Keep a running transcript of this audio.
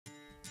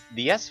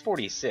The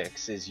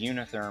S-46 is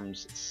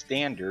Unitherm's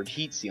standard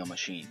heat seal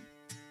machine.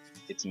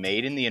 It's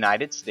made in the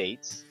United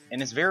States and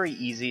is very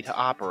easy to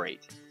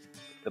operate.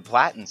 The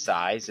platen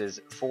size is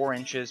 4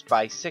 inches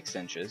by 6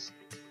 inches,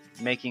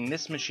 making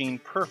this machine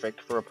perfect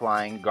for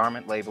applying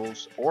garment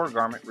labels or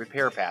garment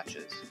repair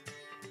patches.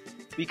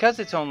 Because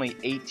it's only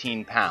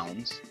 18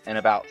 pounds and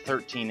about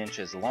 13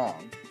 inches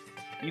long,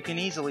 you can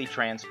easily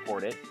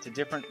transport it to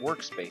different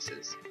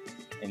workspaces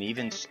and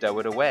even stow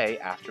it away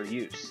after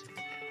use.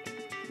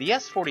 The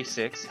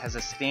S-46 has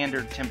a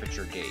standard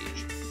temperature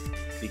gauge.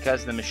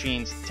 Because the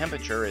machine's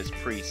temperature is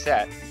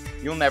preset,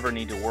 you'll never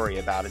need to worry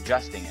about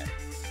adjusting it.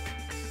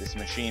 This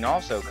machine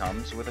also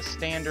comes with a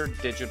standard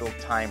digital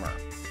timer.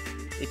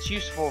 It's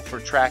useful for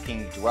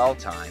tracking dwell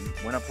time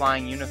when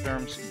applying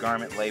Unitherm's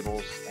garment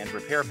labels and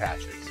repair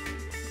patches.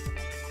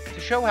 To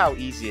show how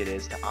easy it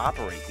is to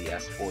operate the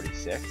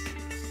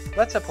S-46,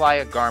 let's apply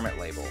a garment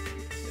label,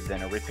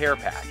 then a repair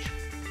patch.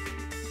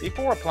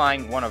 Before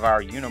applying one of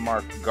our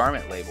Unimark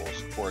garment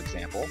labels, for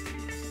example,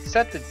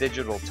 set the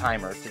digital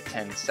timer to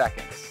 10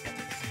 seconds.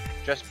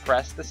 Just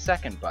press the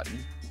second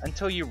button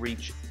until you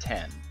reach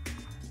 10.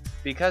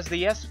 Because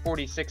the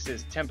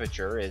S-46's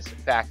temperature is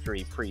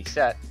factory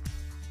preset,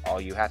 all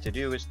you have to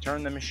do is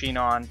turn the machine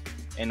on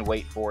and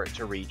wait for it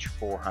to reach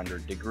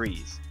 400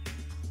 degrees.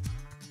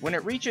 When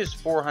it reaches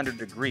 400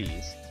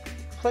 degrees,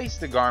 place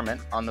the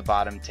garment on the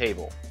bottom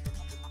table.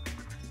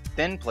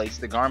 Then place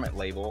the garment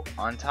label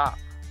on top.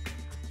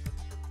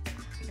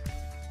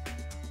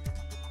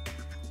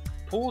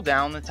 Pull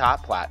down the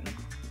top platen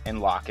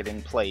and lock it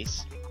in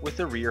place with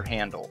the rear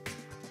handle.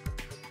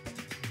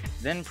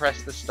 Then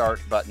press the start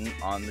button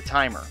on the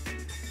timer.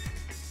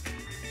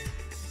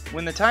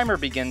 When the timer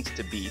begins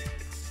to beep,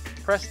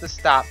 press the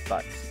stop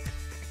button,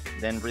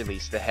 then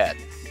release the head.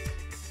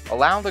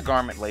 Allow the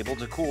garment label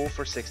to cool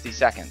for 60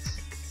 seconds.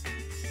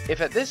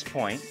 If at this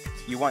point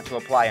you want to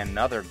apply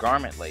another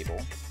garment label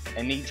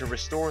and need to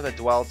restore the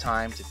dwell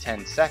time to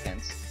 10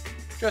 seconds,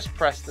 just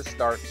press the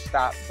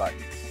start-stop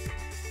button.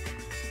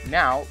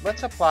 Now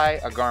let's apply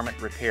a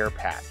garment repair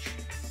patch.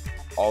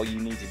 All you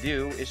need to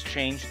do is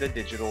change the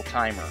digital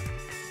timer.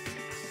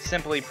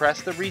 Simply press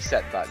the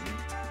reset button,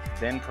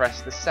 then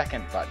press the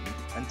second button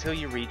until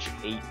you reach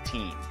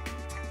 18.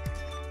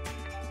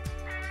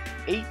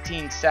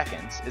 18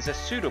 seconds is a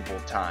suitable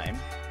time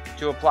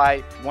to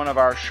apply one of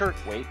our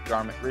shirtweight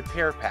garment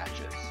repair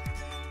patches.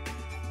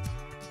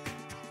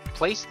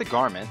 Place the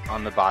garment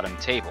on the bottom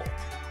table,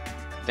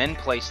 then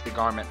place the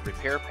garment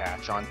repair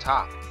patch on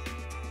top.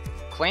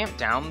 Clamp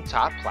down the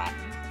top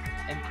platen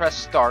and press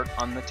start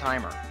on the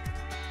timer.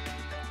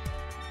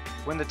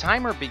 When the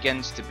timer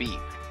begins to beep,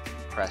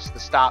 press the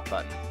stop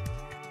button,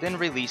 then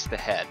release the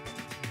head.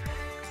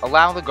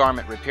 Allow the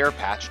garment repair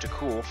patch to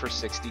cool for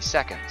 60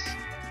 seconds.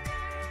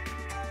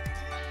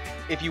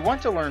 If you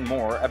want to learn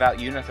more about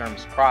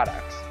Unitherm's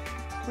products,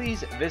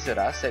 please visit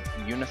us at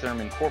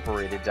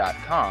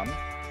unithermincorporated.com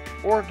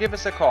or give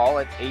us a call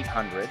at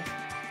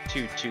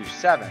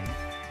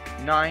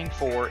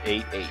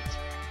 800-227-9488.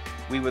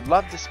 We would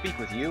love to speak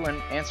with you and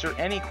answer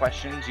any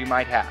questions you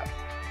might have.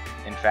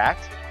 In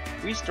fact,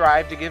 we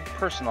strive to give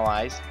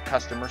personalized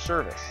customer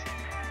service.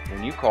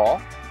 When you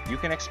call, you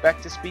can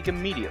expect to speak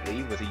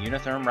immediately with a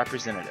Unitherm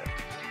representative.